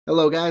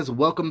Hello guys,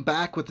 welcome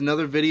back with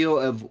another video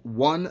of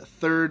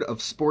 1/3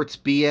 of Sports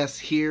BS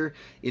here.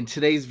 In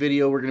today's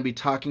video, we're going to be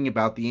talking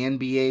about the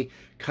NBA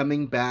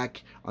coming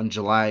back on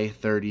July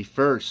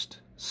 31st.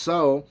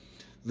 So,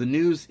 the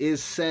news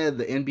is said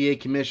the NBA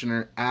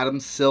Commissioner Adam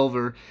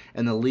Silver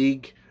and the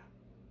league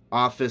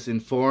office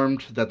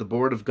informed that the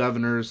Board of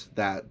Governors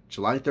that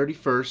July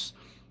 31st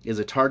is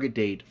a target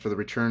date for the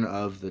return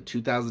of the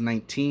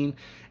 2019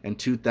 and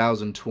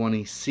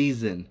 2020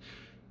 season.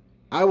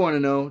 I want to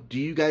know, do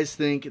you guys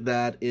think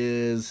that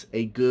is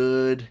a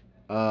good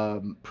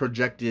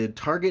projected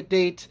target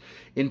date?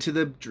 Into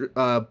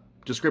the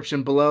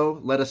description below,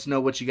 let us know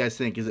what you guys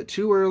think. Is it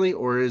too early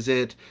or is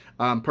it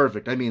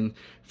perfect? I mean,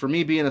 for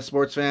me being a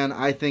sports fan,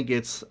 I think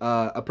it's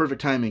a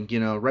perfect timing. You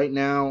know, right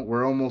now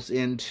we're almost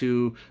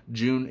into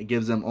June. It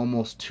gives them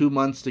almost 2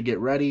 months to get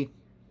ready.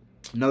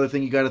 Another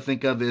thing you got to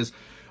think of is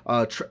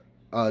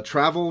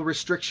travel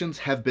restrictions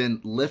have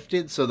been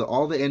lifted, so that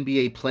all the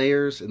NBA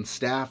players and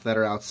staff that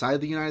are outside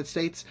the United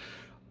States,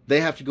 they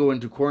have to go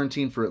into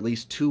quarantine for at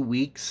least 2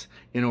 weeks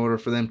in order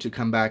for them to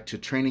come back to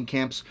training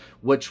camps,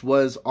 which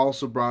was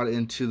also brought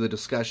into the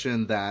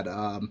discussion that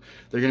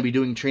they're going to be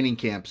doing training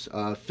camps.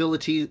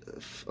 Faculties,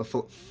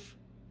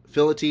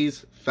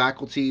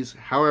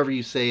 however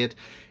you say it,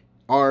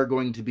 are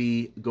going to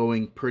be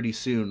going pretty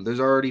soon. There's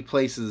already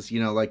places,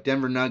 you know, like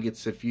Denver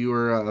Nuggets, if you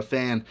are a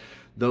fan,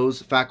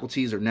 those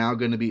faculties are now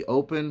going to be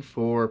open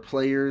for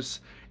players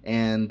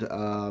and,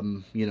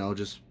 you know,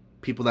 just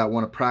people that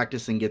want to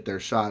practice and get their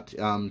shot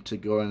to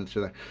go into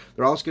there.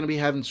 They're also going to be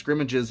having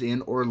scrimmages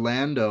in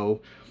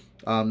Orlando.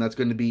 That's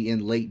going to be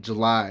in late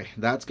July.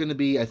 That's going to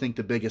be, I think,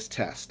 the biggest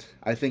test.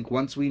 I think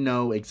once we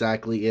know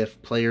exactly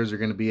if players are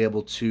going to be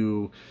able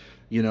to,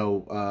 you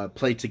know,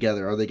 play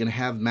together. Are they going to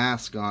have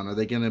masks on? Are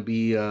they going to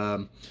be,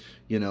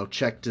 you know,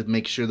 checked to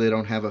make sure they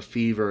don't have a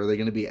fever? Are they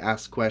going to be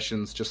asked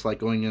questions just like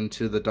going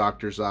into the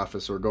doctor's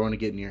office or going to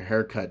getting your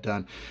haircut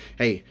done?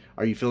 Hey,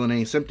 are you feeling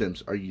any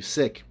symptoms? Are you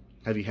sick?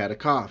 Have you had a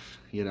cough?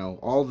 You know,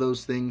 all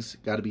those things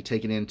got to be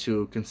taken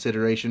into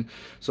consideration.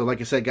 So like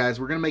I said, guys,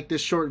 we're going to make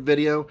this short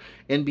video.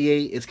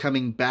 NBA is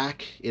coming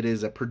back. It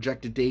is a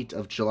projected date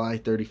of July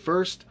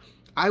 31st.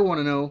 I want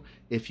to know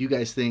if you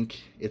guys think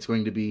it's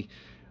going to be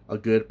a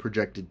good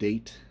projected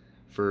date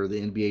for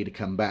the NBA to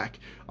come back.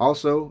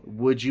 Also,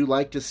 would you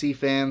like to see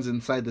fans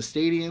inside the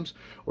stadiums,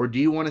 or do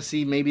you want to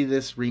see maybe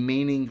this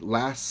remaining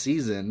last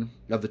season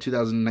of the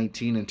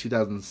 2019 and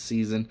 2000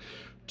 season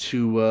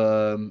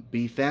to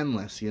be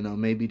fanless? You know,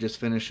 maybe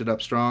just finish it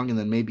up strong and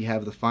then maybe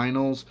have the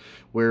finals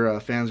where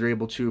fans are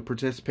able to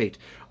participate.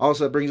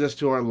 Also, it brings us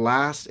to our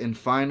last and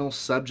final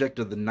subject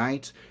of the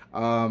night.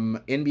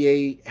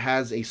 NBA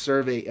has a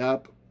survey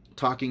up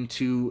talking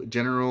to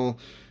general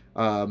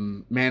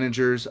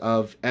managers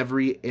of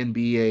every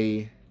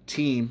NBA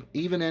team,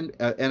 even in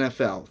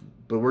NFL,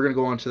 but we're going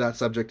to go on to that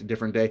subject a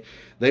different day.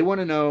 They want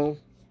to know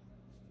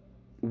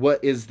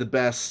what is the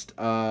best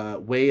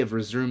way of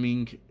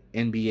resuming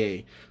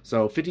NBA.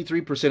 So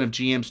 53% of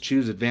GMs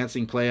choose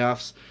advancing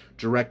playoffs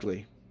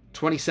directly.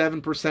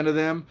 27% of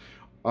them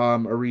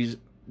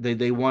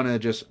they want to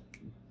just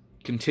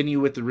continue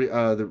with the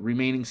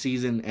remaining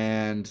season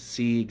and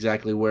see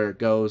exactly where it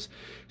goes.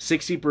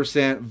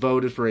 60%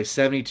 voted for a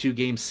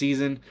 72-game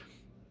season.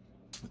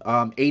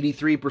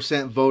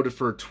 83% voted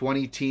for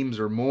 20 teams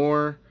or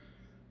more.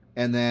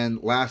 And then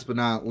last but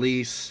not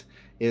least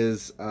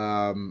is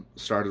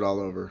started all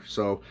over.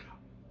 So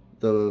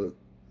the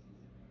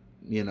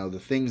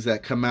things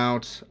that come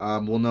out,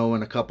 we'll know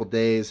in a couple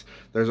days.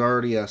 There's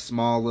already a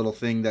small little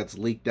thing that's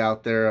leaked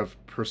out there of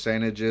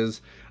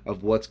percentages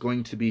of what's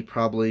going to be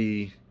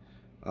probably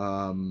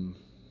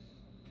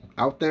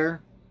out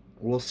there.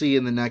 We'll see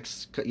in the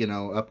next,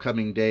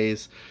 upcoming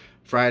days.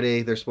 Next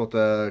Friday they're supposed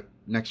to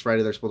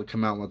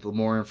come out with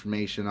more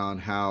information on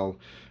how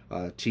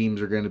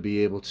teams are going to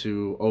be able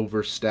to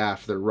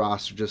overstaff their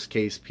roster just in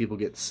case people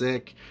get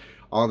sick,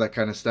 all that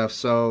kind of stuff.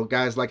 So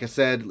guys, like I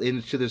said,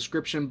 into the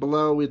description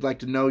below, we'd like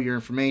to know your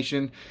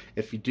information.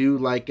 If you do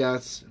like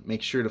us,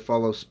 make sure to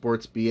follow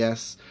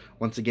SportsBS.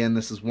 Once again,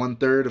 this is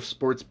 1/3 of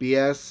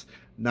SportsBS.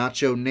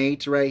 Nacho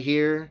Nate right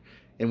here.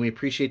 And we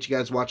appreciate you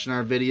guys watching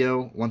our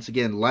video. Once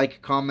again,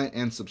 like, comment,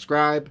 and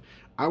subscribe.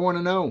 I want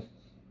to know.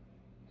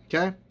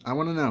 Okay? I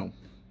want to know.